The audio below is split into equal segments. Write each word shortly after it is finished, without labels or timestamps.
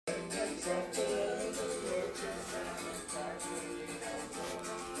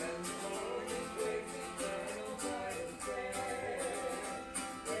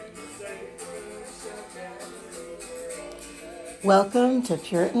Welcome to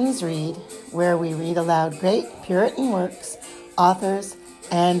Puritans Read, where we read aloud great Puritan works, authors,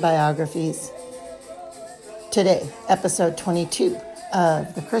 and biographies. Today, episode 22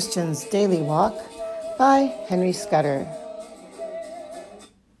 of The Christian's Daily Walk by Henry Scudder.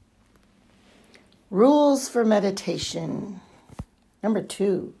 Rules for meditation. Number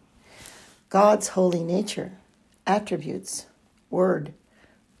 2, God's holy nature, attributes, word,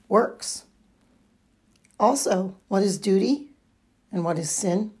 works. Also, what is duty and what is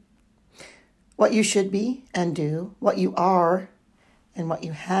sin? What you should be and do, what you are and what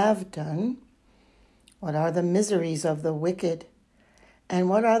you have done. What are the miseries of the wicked, and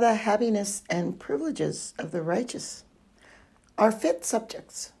what are the happiness and privileges of the righteous, are fit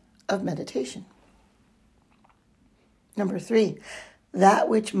subjects of meditation. Number 3, that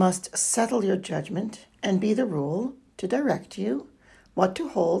which must settle your judgment and be the rule to direct you what to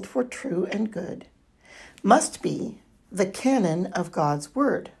hold for true and good must be the canon of God's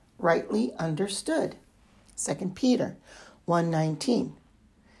word, rightly understood. 2 Peter 1:19.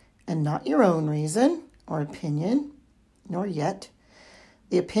 And not your own reason or opinion, nor yet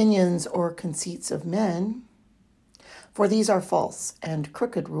the opinions or conceits of men, for these are false and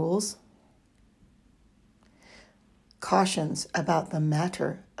crooked rules. Cautions about the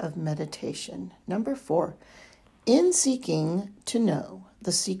matter of meditation. Number 4, in seeking to know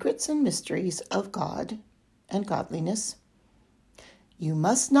the secrets and mysteries of God and godliness, you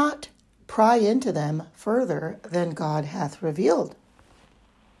must not pry into them further than God hath revealed.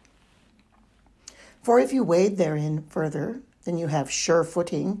 For if you wade therein further than you have sure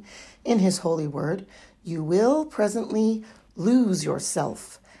footing in his holy word, you will presently lose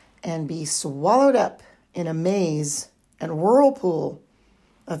yourself and be swallowed up in a maze and whirlpool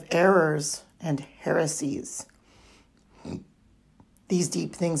of errors and heresies. These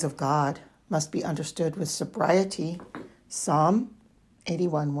deep things of God must be understood with sobriety. Psalm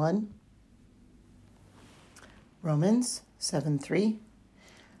 81:1. Romans 7:3.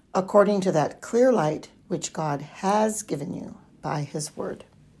 According to that clear light which God has given you by his word.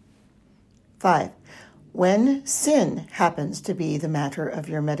 5. When sin happens to be the matter of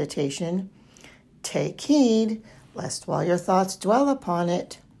your meditation, take heed lest while your thoughts dwell upon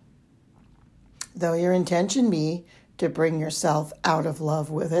it, though your intention be to bring yourself out of love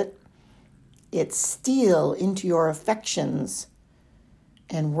with it, it steal into your affections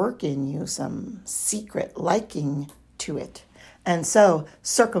and work in you some secret liking to it, and so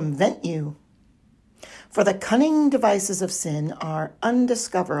circumvent you. For the cunning devices of sin are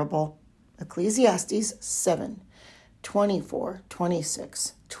undiscoverable. Ecclesiastes 7:24,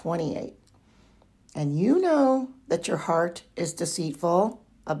 26, 28. And you know that your heart is deceitful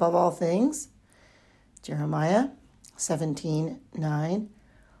above all things. Jeremiah 17:9.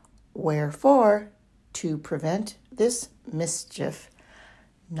 Wherefore, to prevent this mischief,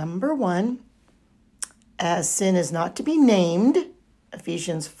 number 1, as sin is not to be named,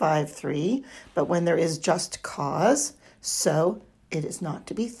 Ephesians 5:3, but when there is just cause, so it is not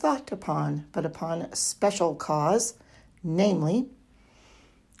to be thought upon, but upon a special cause, namely,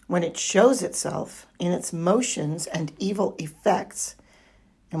 when it shows itself in its motions and evil effects,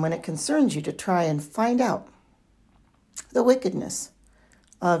 and when it concerns you to try and find out the wickedness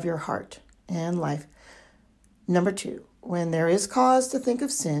of your heart and life. Number 2, when there is cause to think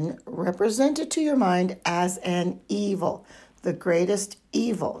of sin, represent it to your mind as an evil, the greatest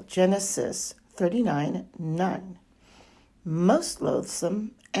evil, Genesis 39:9, most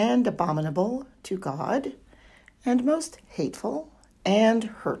loathsome and abominable to God, and most hateful and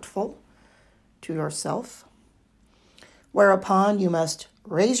hurtful to yourself, whereupon you must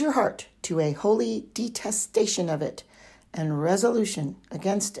raise your heart to a holy detestation of it and resolution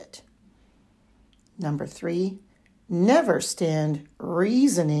against it. Number 3, never stand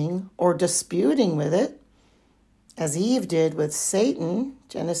reasoning or disputing with it, as Eve did with Satan,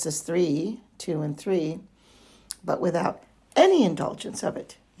 Genesis 3:2 and 3, but without any indulgence of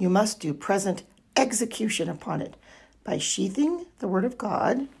it. You must do present execution upon it by sheathing the word of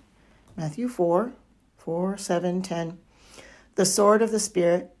God, Matthew 4:4, 7, 10, the sword of the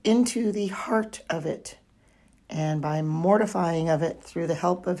Spirit into the heart of it, and by mortifying of it through the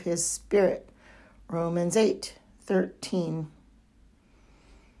help of his Spirit, Romans 8:13.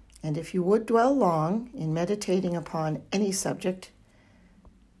 And if you would dwell long in meditating upon any subject,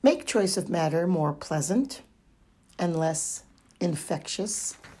 make choice of matter more pleasant and less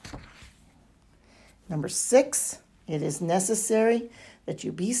infectious. Number 6, it is necessary that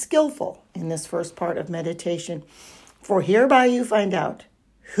you be skillful in this first part of meditation, for hereby you find out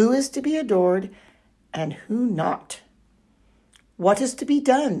who is to be adored and who not, what is to be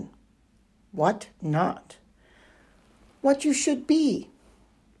done, what not, what you should be,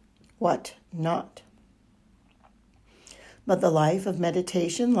 what not. But the life of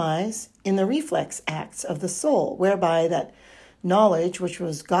meditation lies in the reflex acts of the soul, whereby that knowledge which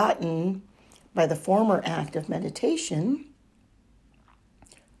was gotten by the former act of meditation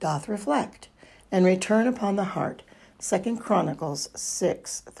doth reflect and return upon the heart, 2 Chronicles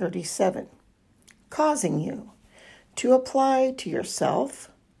 6:37, causing you to apply to yourself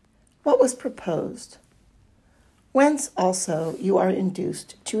what was proposed, whence also you are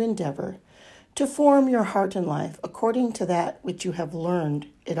induced to endeavor to form your heart and life according to that which you have learned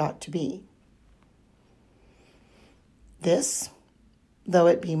it ought to be. This, though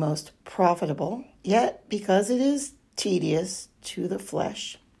it be most profitable, yet because it is tedious to the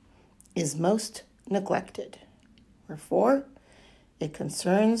flesh, is most neglected. Wherefore, it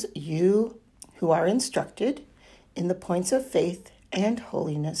concerns you who are instructed in the points of faith and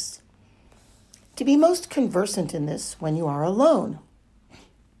holiness to be most conversant in this when you are alone,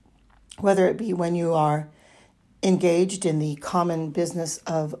 whether it be when you are engaged in the common business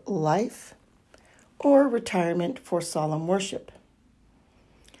of life or retirement for solemn worship.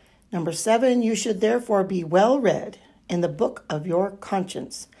 Number 7, you should therefore be well read in the book of your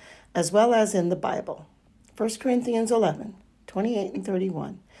conscience, as well as in the Bible. 1 Corinthians 11:28 and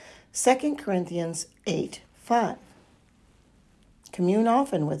 31. 2 Corinthians 8:5. Commune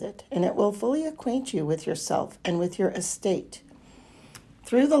often with it, and it will fully acquaint you with yourself and with your estate.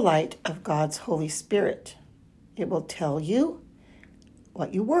 Through the light of God's Holy Spirit, it will tell you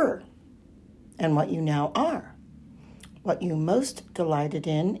what you were and what you now are, what you most delighted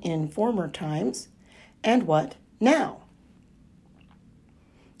in former times, and what now.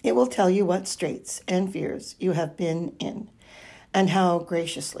 It will tell you what straits and fears you have been in, and how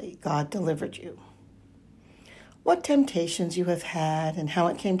graciously God delivered you. What temptations you have had, and how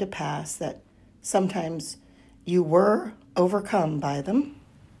it came to pass that sometimes you were overcome by them,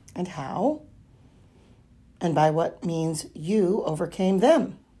 and how, and by what means you overcame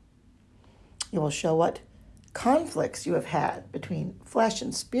them. It will show what conflicts you have had between flesh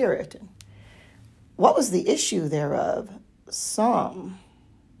and spirit, and what was the issue thereof. Psalm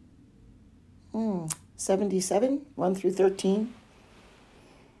 77, 1 through 13.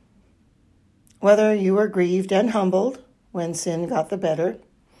 Whether you were grieved and humbled when sin got the better,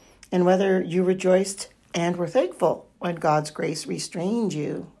 and whether you rejoiced and were thankful when God's grace restrained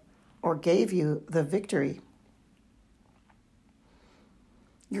you or gave you the victory.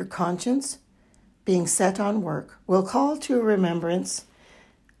 Your conscience, being set on work, will call to remembrance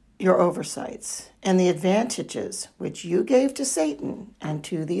your oversights and the advantages which you gave to Satan and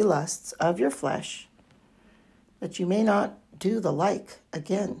to the lusts of your flesh, that you may not do the like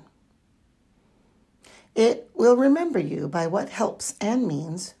again. It will remember you by what helps and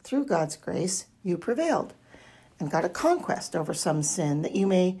means, through God's grace, you prevailed and got a conquest over some sin, that you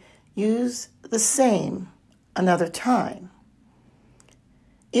may use the same another time.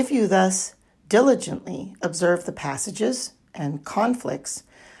 If you thus diligently observe the passages and conflicts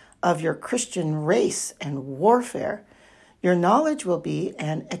of your Christian race and warfare, your knowledge will be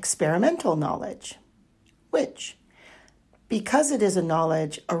an experimental knowledge, which, because it is a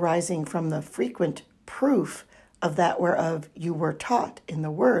knowledge arising from the frequent proof of that whereof you were taught in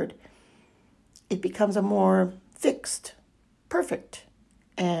the Word, it becomes a more fixed, perfect,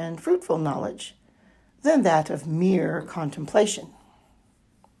 and fruitful knowledge than that of mere contemplation.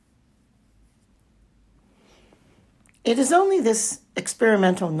 It is only this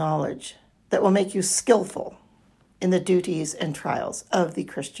experimental knowledge that will make you skillful in the duties and trials of the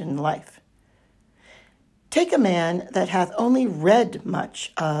Christian life. Take a man that hath only read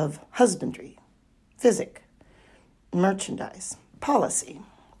much of husbandry, physic, merchandise, policy,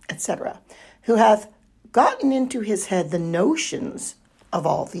 etc., who hath gotten into his head the notions of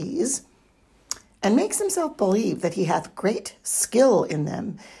all these, and makes himself believe that he hath great skill in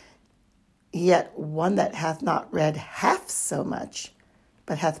them, yet one that hath not read half so much,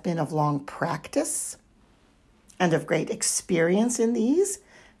 but hath been of long practice and of great experience in these,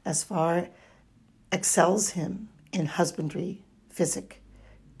 as far excels him in husbandry, physic,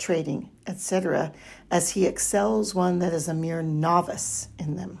 trading, etc., as he excels one that is a mere novice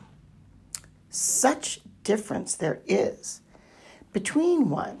in them. Such difference there is between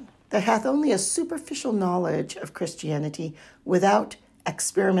one that hath only a superficial knowledge of Christianity without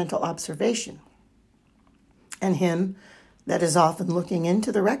experimental observation, and him that is often looking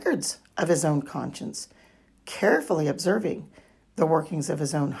into the records of his own conscience, carefully observing the workings of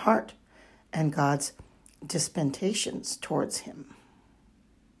his own heart and God's dispensations towards him.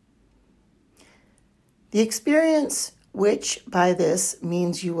 The experience which by this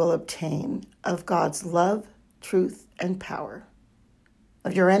means you will obtain of God's love, truth, and power,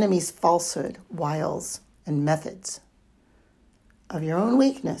 of your enemy's falsehood, wiles, and methods, of your own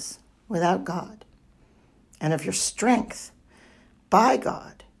weakness without God, and of your strength by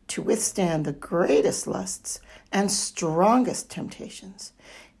God to withstand the greatest lusts and strongest temptations,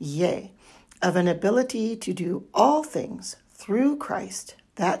 yea, of an ability to do all things through Christ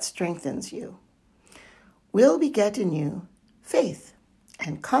that strengthens you, will beget in you faith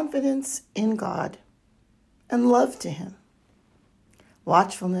and confidence in God and love to him,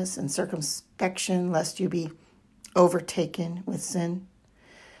 watchfulness and circumspection, lest you be overtaken with sin,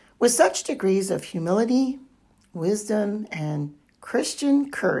 with such degrees of humility, wisdom, and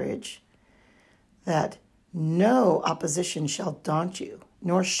Christian courage that no opposition shall daunt you,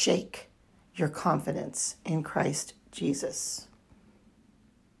 nor shake your confidence in Christ Jesus.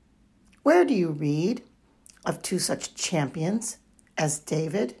 Where do you read of two such champions as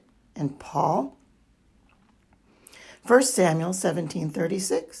David and Paul? 1 Samuel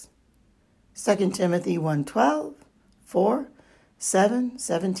 17:36, 2 Timothy 1:12, 4, 7,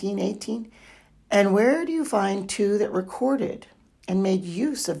 17, 18. And where do you find two that recorded and made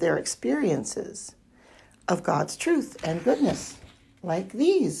use of their experiences of God's truth and goodness like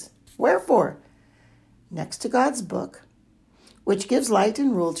these? Wherefore, next to God's book, which gives light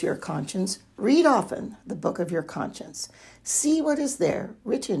and rule to your conscience, read often the book of your conscience. See what is there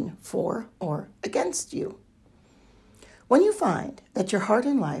written for or against you. When you find that your heart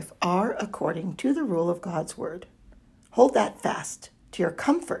and life are according to the rule of God's word, hold that fast to your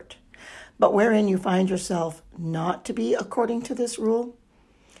comfort. But wherein you find yourself not to be according to this rule,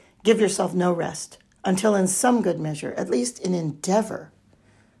 give yourself no rest until in some good measure, at least in endeavor,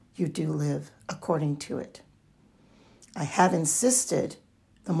 you do live according to it. I have insisted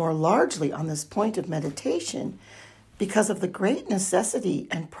the more largely on this point of meditation because of the great necessity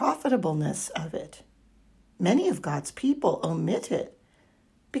and profitableness of it. Many of God's people omit it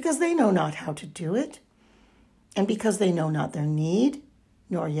because they know not how to do it, and because they know not their need,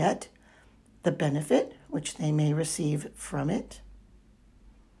 nor yet the benefit which they may receive from it.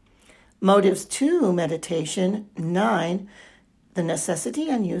 Motives to meditation 9. The necessity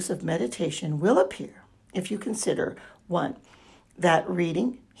and use of meditation will appear if you consider 1. That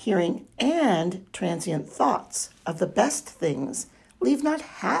reading, hearing, and transient thoughts of the best things leave not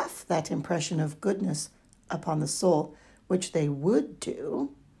half that impression of goodness upon the soul which they would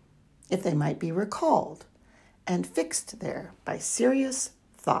do if they might be recalled and fixed there by serious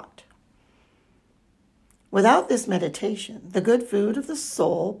thought. Without this meditation, the good food of the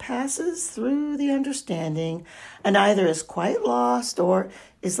soul passes through the understanding and either is quite lost or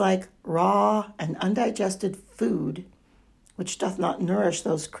is like raw and undigested food, which doth not nourish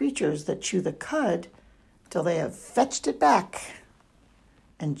those creatures that chew the cud till they have fetched it back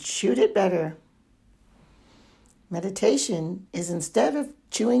and chewed it better. Meditation is instead of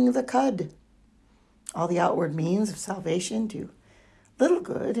chewing the cud. All the outward means of salvation do little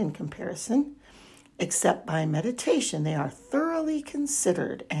good in comparison. Except by meditation, they are thoroughly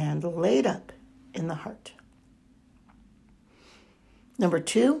considered and laid up in the heart. Number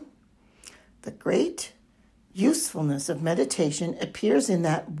 2, the great usefulness of meditation appears in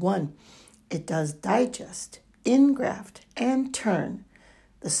that 1, it does digest, engraft, and turn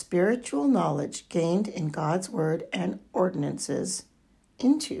the spiritual knowledge gained in God's word and ordinances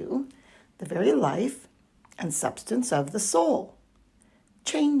into the very life and substance of the soul,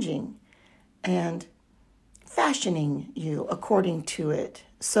 changing and fashioning you according to it,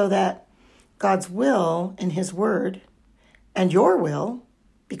 so that God's will in his word and your will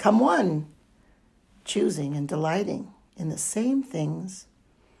become one, choosing and delighting in the same things.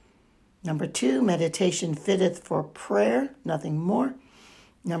 Number 2, meditation fitteth for prayer, nothing more.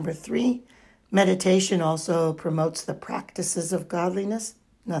 Number 3, meditation also promotes the practices of godliness,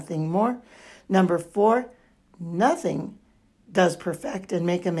 nothing more. Number 4, nothing does perfect and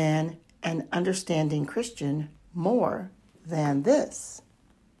make a man an understanding Christian more than this.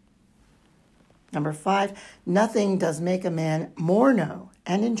 Number 5, nothing does make a man more know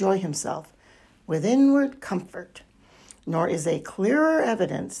and enjoy himself with inward comfort, nor is a clearer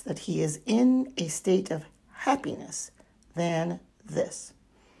evidence that he is in a state of happiness than this.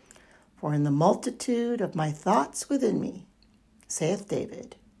 For in the multitude of my thoughts within me, saith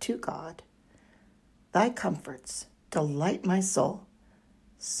David to God, thy comforts delight my soul.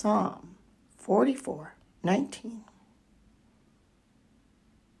 Psalm 44:19.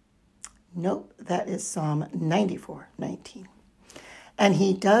 Nope, that is Psalm 94:19. And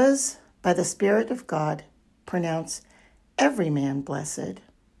he does, by the Spirit of God, pronounce every man blessed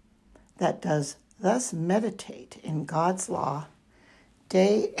that does thus meditate in God's law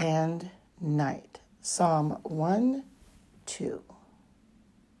day and night. Psalm 1 2.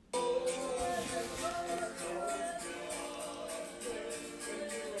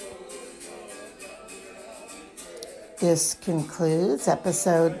 This concludes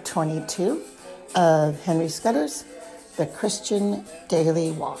episode 22 of Henry Scudder's The Christian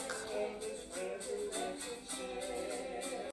Daily Walk.